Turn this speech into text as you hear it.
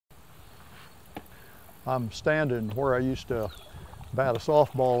I'm standing where I used to bat a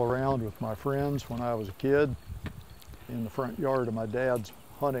softball around with my friends when I was a kid in the front yard of my dad's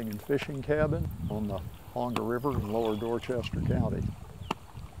hunting and fishing cabin on the Honga River in lower Dorchester County.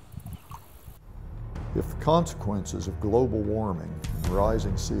 If the consequences of global warming,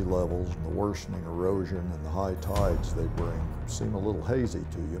 rising sea levels, and the worsening erosion and the high tides they bring seem a little hazy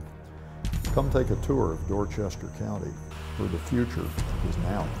to you, come take a tour of Dorchester County, where the future is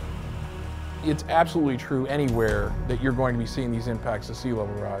now. It's absolutely true anywhere that you're going to be seeing these impacts of sea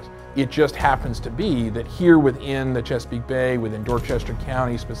level rise. It just happens to be that here within the Chesapeake Bay, within Dorchester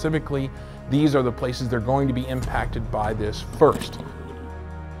County specifically, these are the places they're going to be impacted by this first.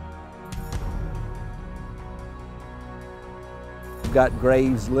 We've got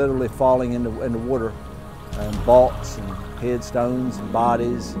graves literally falling in the water, and vaults and headstones and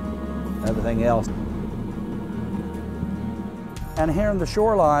bodies and everything else. And here in the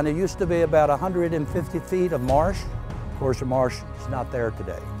shoreline, there used to be about 150 feet of marsh. Of course, the marsh is not there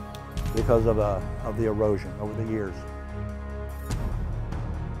today because of the erosion over the years.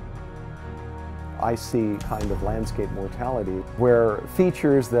 I see kind of landscape mortality where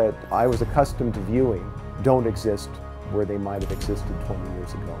features that I was accustomed to viewing don't exist where they might have existed 20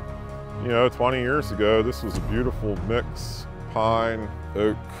 years ago. You know, 20 years ago, this was a beautiful mix, pine,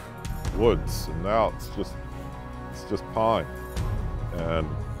 oak, woods, and now it's just pine, and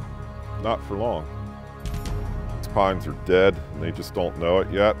not for long. These pines are dead, and they just don't know it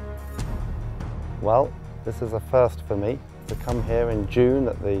yet. Well, this is a first for me, to come here in June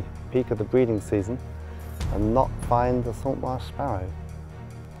at the peak of the breeding season and not find the salt marsh sparrow.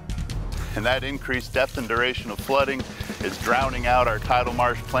 And that increased depth and duration of flooding is drowning out our tidal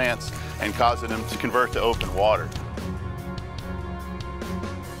marsh plants and causing them to convert to open water.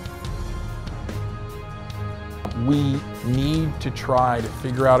 We need to try to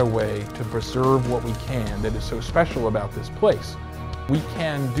figure out a way to preserve what we can that is so special about this place. We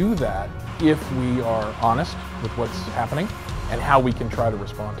can do that if we are honest with what's happening and how we can try to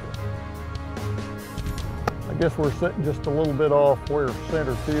respond to it. I guess we're sitting just a little bit off where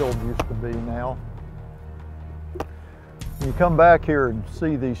center field used to be now. When you come back here and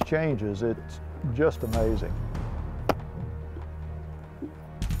see these changes, it's just amazing.